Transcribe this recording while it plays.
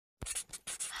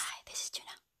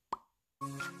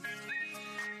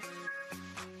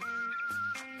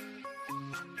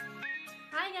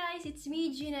Hi guys, it's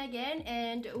me Juna again,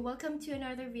 and welcome to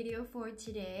another video for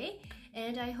today,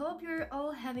 and I hope you're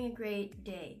all having a great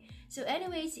day. So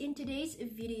anyways, in today's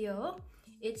video,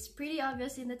 it's pretty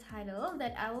obvious in the title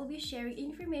that I will be sharing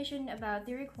information about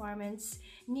the requirements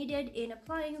needed in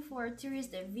applying for a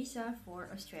tourist visa for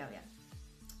Australia.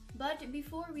 But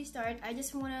before we start, I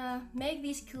just want to make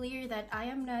this clear that I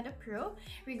am not a pro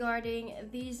regarding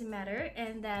this matter,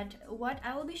 and that what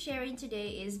I will be sharing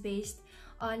today is based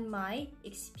on my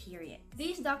experience.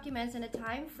 These documents and the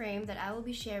time frame that I will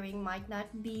be sharing might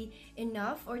not be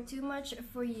enough or too much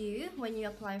for you when you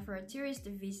apply for a tourist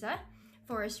visa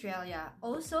for Australia.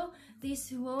 Also,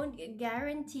 this won't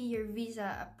guarantee your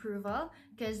visa approval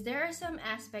because there are some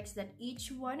aspects that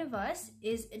each one of us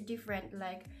is different,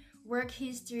 like work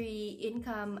history,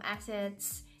 income,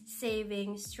 assets,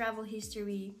 savings, travel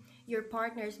history, your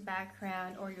partner's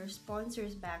background or your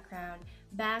sponsor's background,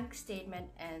 bank statement,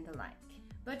 and the like.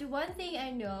 But one thing I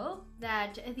know,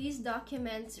 that these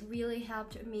documents really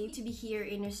helped me to be here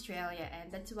in Australia,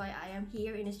 and that's why I am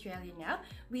here in Australia now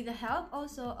with the help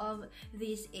also of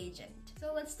this agent.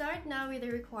 So let's start now with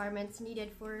the requirements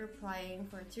needed for applying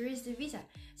for a tourist visa.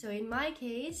 So in my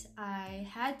case, I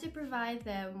had to provide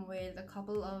them with a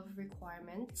couple of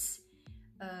requirements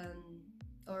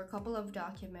or a couple of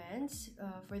documents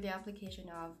for the application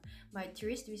of my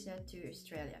tourist visa to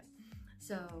Australia.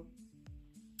 So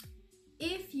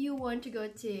if you want to go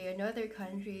to another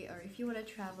country, or if you want to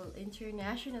travel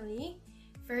internationally,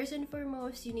 first and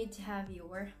foremost, you need to have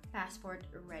your passport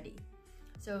ready.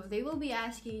 So they will be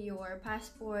asking your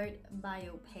passport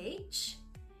bio page,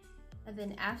 and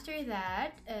then after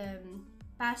that,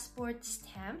 passport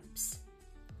stamps,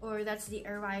 or that's the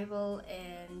arrival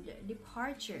and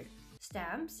departure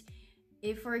stamps.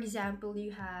 If, for example, you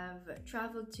have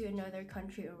traveled to another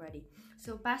country already.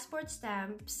 So passport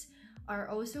stamps are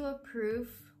also a proof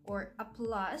or a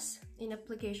plus in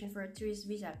application for a tourist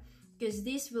visa, because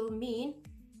this will mean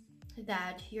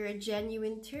that you're a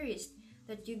genuine tourist,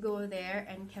 that you go there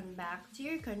and come back to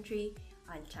your country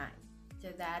on time. So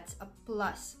that's a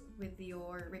plus with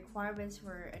your requirements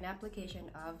for an application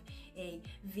of a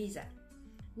visa.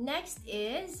 Next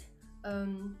is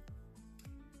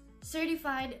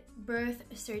certified birth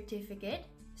certificate.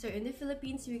 So in the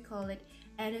Philippines, we call it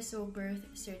NSO birth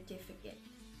certificate.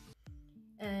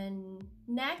 And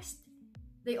next,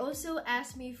 they also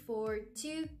asked me for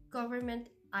 2 government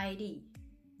ID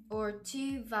or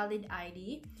 2 valid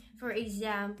ID. For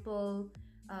example,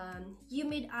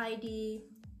 UMID ID,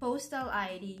 postal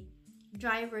ID,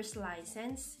 driver's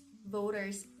license,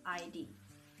 voter's ID.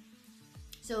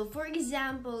 So for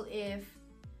example, if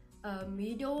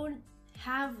you don't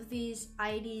have these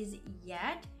IDs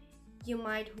yet, you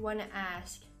might want to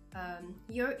ask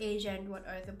your agent what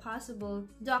are the possible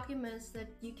documents that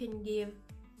you can give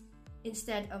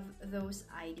instead of those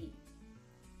ID.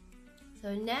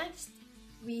 So next,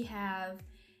 we have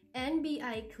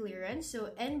NBI clearance.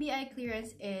 So NBI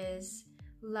clearance is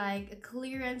like a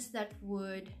clearance that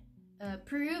would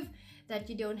prove that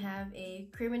you don't have a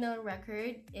criminal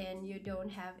record and you don't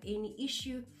have any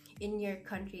issue in your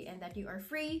country, and that you are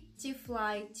free to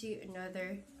fly to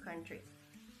another country.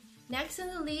 Next on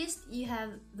the list, you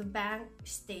have the bank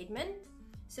statement.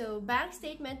 So bank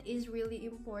statement is really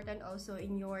important also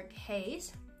in your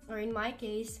case, or in my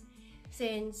case,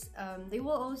 since they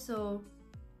will also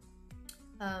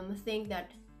think that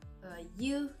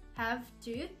you have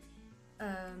to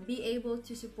be able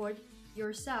to support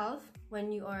yourself when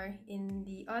you are in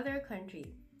the other country.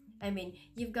 I mean,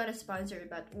 you've got a sponsor,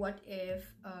 but what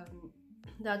if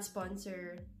that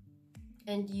sponsor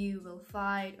and you will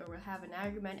fight or will have an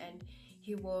argument and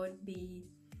he won't be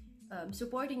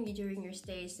supporting you during your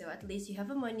stay? So at least you have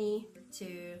a money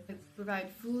to provide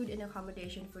food and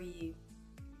accommodation for you.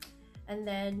 And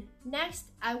then next,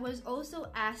 I was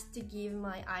also asked to give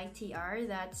my ITR,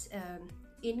 that's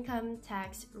income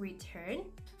tax return,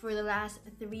 for the last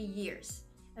 3 years.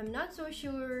 I'm not so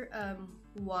sure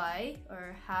why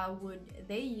or how would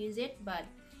they use it, but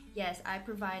yes, I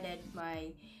provided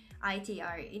my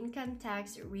ITR, income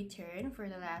tax return, for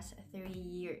the last 3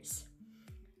 years.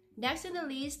 Next on the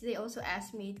list, they also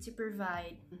asked me to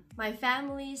provide my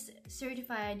family's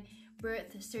certified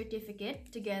birth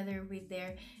certificate together with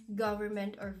their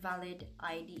government or valid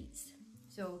IDs.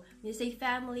 So when you say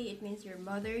family, it means your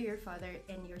mother, your father,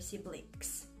 and your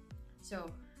siblings.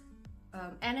 So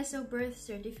NSO birth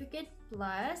certificate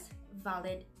plus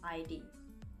valid ID.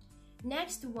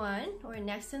 Next one, or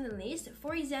next on the list,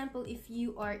 for example, if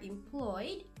you are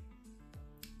employed,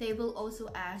 they will also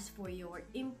ask for your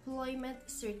employment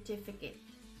certificate.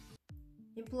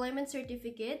 employment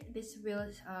certificate. This will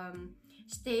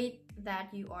state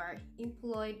that you are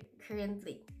employed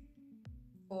currently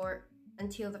or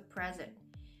until the present.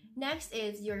 Next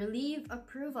is your leave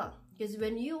approval, because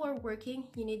when you are working,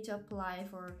 you need to apply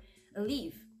for a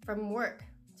leave from work.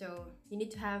 So you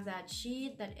need to have that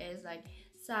sheet that is like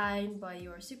signed by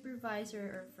your supervisor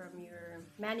or from your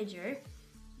manager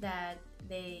that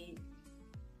they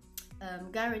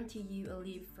guarantee you a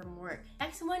leave from work.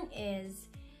 Next one is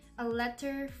a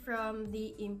letter from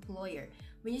the employer.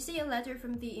 When you say a letter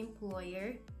from the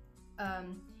employer,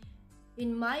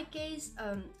 in my case,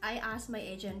 I asked my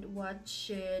agent what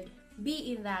should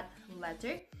be in that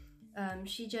letter.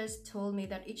 She just told me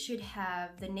that it should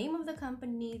have the name of the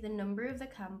company, the number of the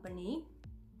company,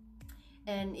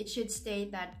 and it should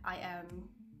state that I am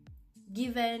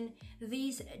given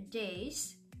these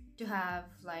days to have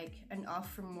like an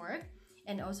off from work,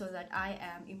 and also that I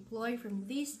am employed from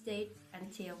this date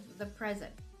until the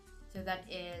present. So that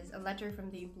is a letter from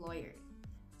the employer.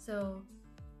 So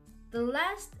the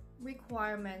last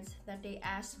requirements that they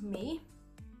asked me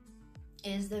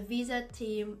is the visa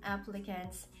team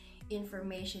applicants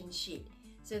information sheet.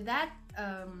 So that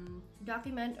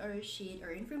document or sheet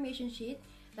or information sheet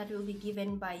that will be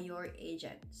given by your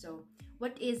agent. So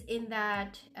what is in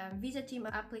that visa team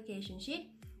application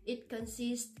sheet? It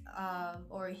consists of,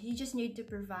 or you just need to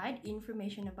provide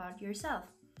information about yourself,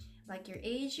 like your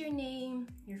age, your name,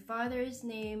 your father's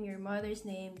name, your mother's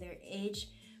name, their age,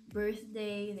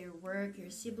 birthday, their work, your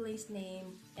siblings'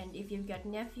 name, and if you've got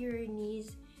nephew or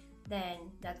niece, then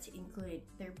that's included,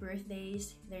 their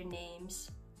birthdays, their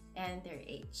names, and their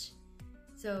age.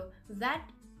 So that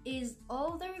is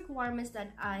all the requirements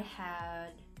that I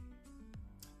had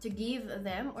to give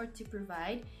them or to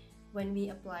provide when we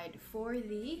applied for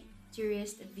the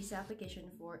tourist visa application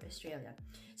for Australia.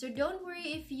 So don't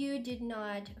worry if you did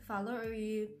not follow or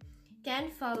you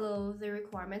can follow the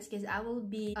requirements, because I will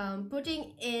be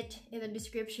putting it in the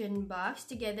description box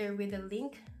together with a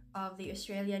link of the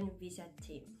Australian visa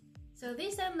team. So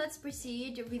this time, let's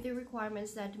proceed with the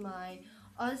requirements that my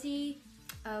Aussie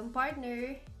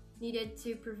partner needed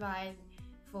to provide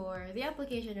for the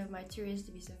application of my tourist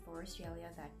visa for Australia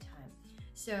that time.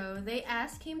 So they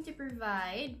asked him to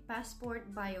provide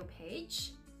passport bio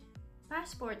page,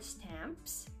 passport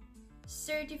stamps,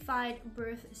 certified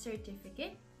birth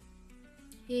certificate,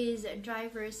 his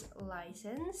driver's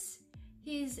license,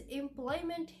 his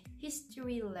employment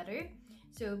history letter.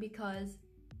 So because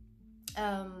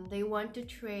they want to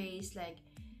trace like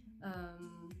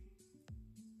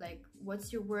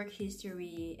what's your work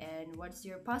history and what's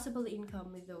your possible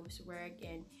income with those work,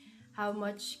 and how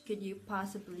much could you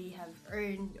possibly have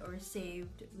earned or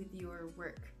saved with your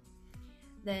work.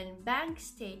 Then bank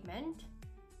statement.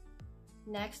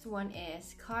 Next one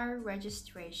is car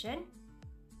registration.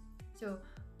 So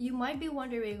you might be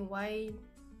wondering why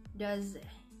does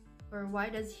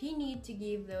he need to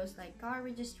give those like car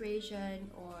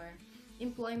registration or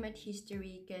employment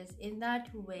history, because in that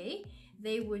way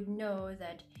they would know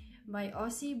that my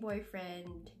Aussie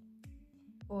boyfriend,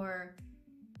 or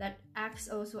that acts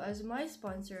also as my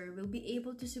sponsor, will be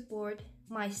able to support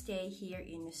my stay here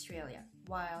in Australia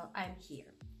while I'm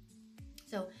here.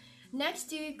 So next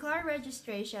to car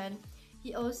registration,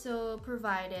 he also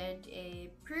provided a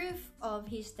proof of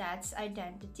his dad's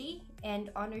identity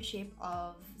and ownership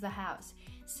of the house,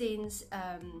 since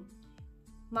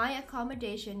my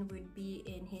accommodation would be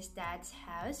in his dad's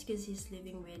house because he's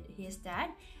living with his dad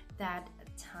that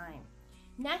time.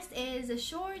 Next is a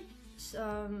short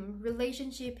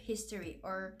relationship history,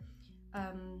 or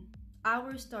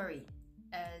our story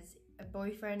as a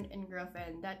boyfriend and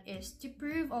girlfriend. That is to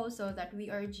prove also that we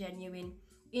are genuine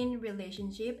in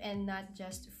relationship and not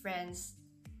just friends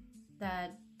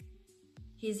that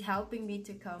he's helping me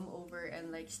to come over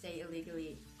and like stay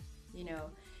illegally, you know.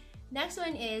 Next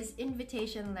one is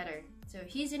invitation letter. So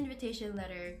his invitation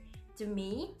letter to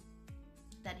me,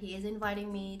 that he is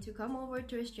inviting me to come over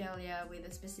to Australia with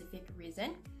a specific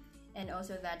reason, and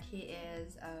also that he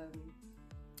is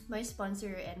my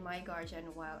sponsor and my guardian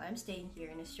while I'm staying here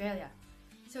in Australia.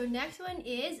 So next one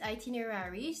is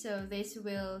itinerary. So this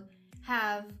will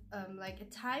have like a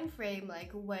time frame,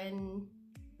 like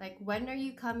when are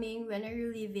you coming, when are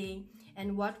you leaving,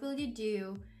 and what will you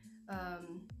do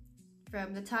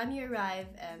from the time you arrive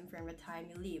and from the time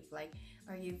you leave. Like,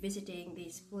 are you visiting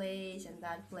this place and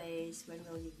that place, when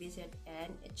will you visit,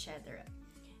 and etc.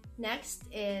 Next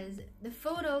is the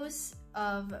photos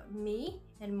of me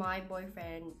and my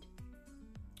boyfriend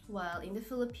while in the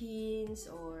Philippines,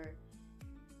 or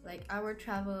like our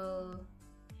travel,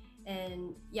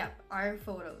 and yeah, our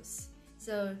photos.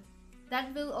 So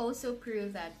that will also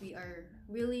prove that we are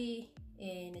really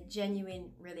in a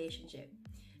genuine relationship.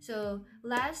 So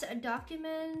last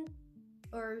document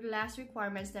or last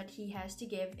requirements that he has to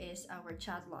give is our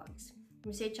chat logs.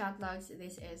 When we say chat logs,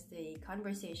 this is the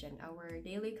conversation, our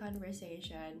daily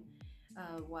conversation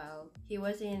while he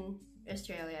was in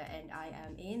Australia and I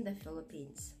am in the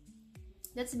Philippines.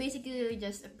 That's basically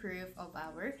just a proof of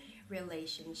our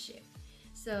relationship.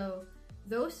 So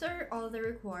those are all the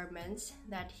requirements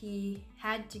that he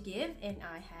had to give and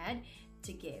I had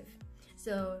to give.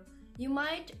 So you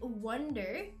might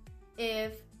wonder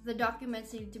if the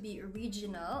documents need to be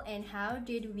original and how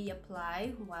did we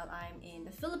apply while I'm in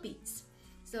the Philippines.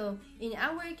 So in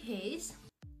our case,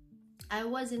 I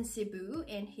was in Cebu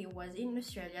and he was in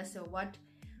Australia, so what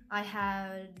I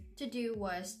had to do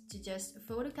was to just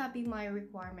photocopy my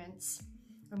requirements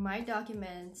or my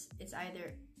documents. It's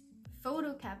either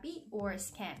photocopy or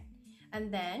scan,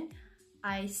 and then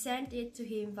I sent it to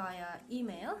him via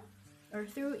email or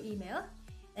through email,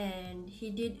 and he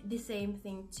did the same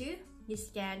thing too. He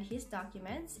scanned his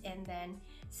documents and then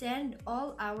send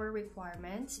all our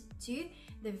requirements to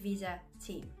the visa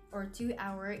team or to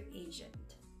our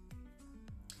agent.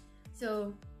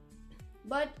 So,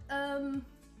 but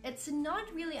it's not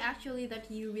really actually that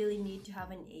you really need to have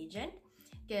an agent,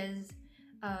 because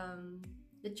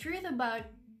the truth about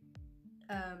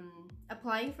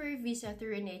applying for a visa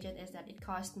through an agent is that it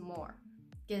costs more,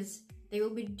 because they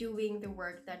will be doing the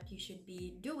work that you should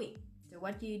be doing. So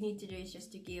what you need to do is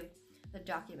just to give the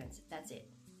documents. That's it.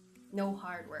 No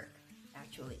hard work,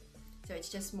 actually. So it's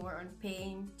just more on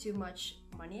paying too much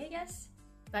money, I guess.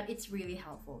 But it's really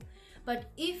helpful.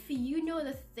 But if you know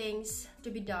the things to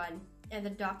be done and the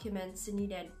documents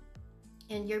needed,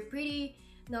 and you're pretty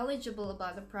knowledgeable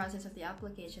about the process of the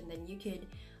application, then you could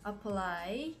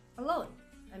apply alone.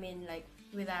 I mean, like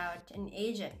without an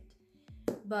agent.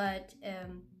 But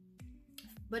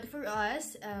for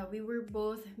us, we were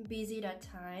both busy that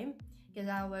time because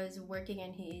I was working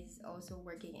and he's also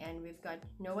working, and we've got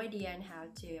no idea on how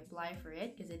to apply for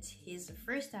it because it's his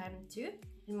first time too,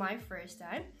 and my first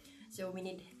time. So we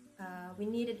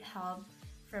needed help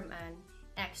from an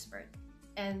expert,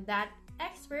 and that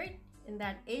expert and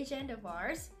that agent of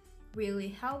ours really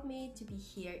helped me to be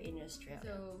here in Australia.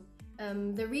 So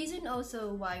the reason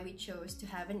also why we chose to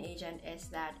have an agent is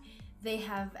that they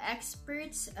have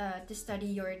experts to study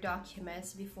your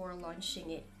documents before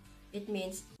launching it. It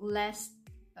means less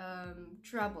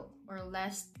trouble or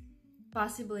less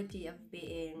possibility of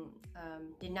being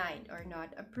denied or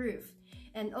not approved.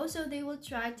 And also they will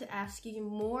try to ask you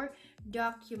more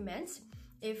documents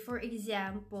if, for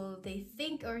example, they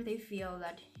think or they feel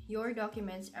that your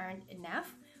documents aren't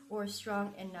enough or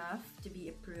strong enough to be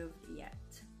approved yet.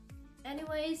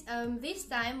 Anyways, this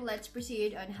time let's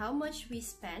proceed on how much we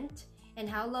spent and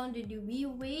how long did we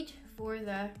wait for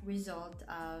the result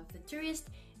of the tourist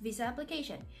visa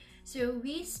application. So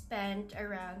we spent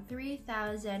around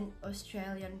 3,000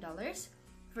 Australian dollars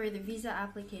for the visa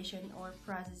application or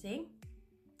processing,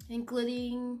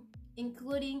 including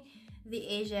the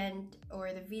agent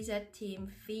or the visa team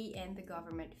fee and the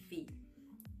government fee.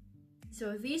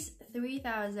 So this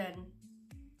 3,000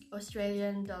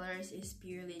 Australian dollars is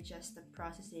purely just the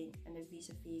processing and the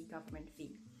visa fee, government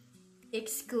fee,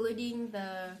 excluding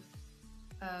the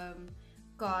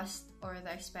cost or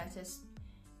the expenses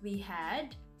we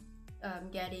had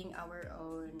getting our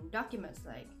own documents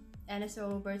like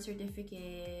NSO, birth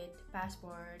certificate,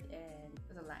 passport, and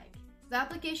the like. The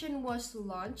application was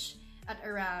launched at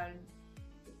around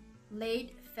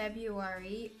late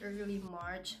February, early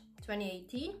March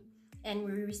 2018, and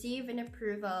we received an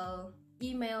approval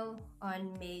email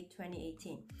on May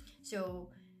 2018. So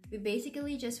we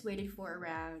basically just waited for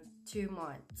around 2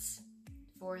 months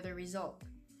for the result.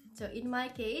 So in my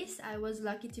case, I was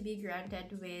lucky to be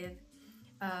granted with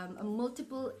a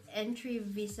multiple entry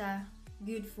visa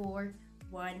good for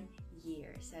 1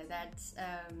 year. So that's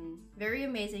very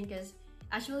amazing, because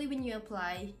actually when you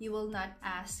apply, you will not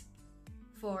ask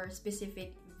for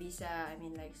specific visa, I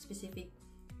mean like specific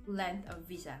length of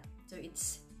visa. So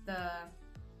it's the,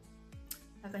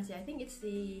 I think it's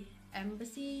the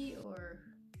embassy or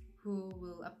who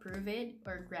will approve it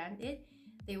or grant it.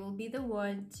 They will be the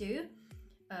one to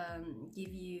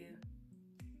give you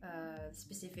a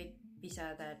specific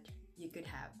visa that you could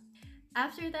have.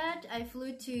 After that, I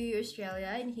flew to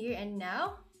Australia in here, and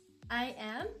now I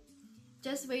am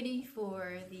just waiting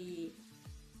for the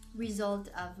result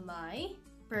of my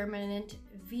permanent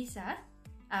visa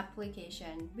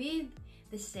application with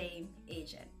the same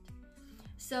agent.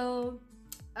 So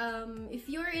if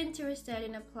you're interested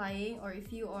in applying, or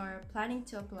if you are planning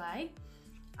to apply,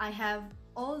 I have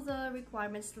all the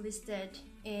requirements listed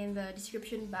in the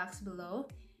description box below.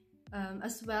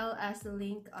 as well as the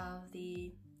link of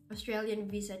the Australian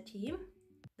visa team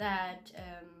that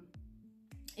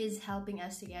is helping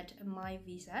us to get my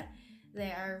visa.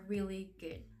 They are really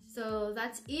good. So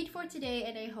that's it for today,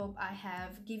 and I hope I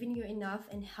have given you enough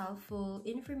and helpful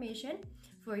information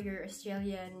for your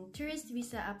Australian tourist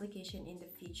visa application in the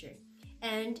future.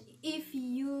 And if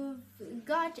you've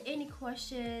got any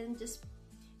questions, just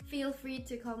feel free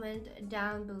to comment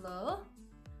down below.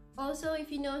 Also,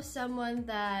 if you know someone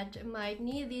that might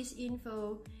need this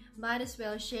info, might as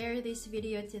well share this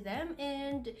video to them,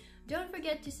 and don't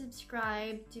forget to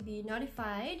subscribe to be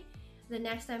notified the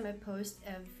next time I post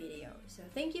a video. So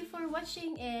thank you for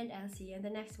watching, and I'll see you in the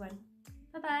next one.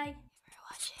 Bye bye.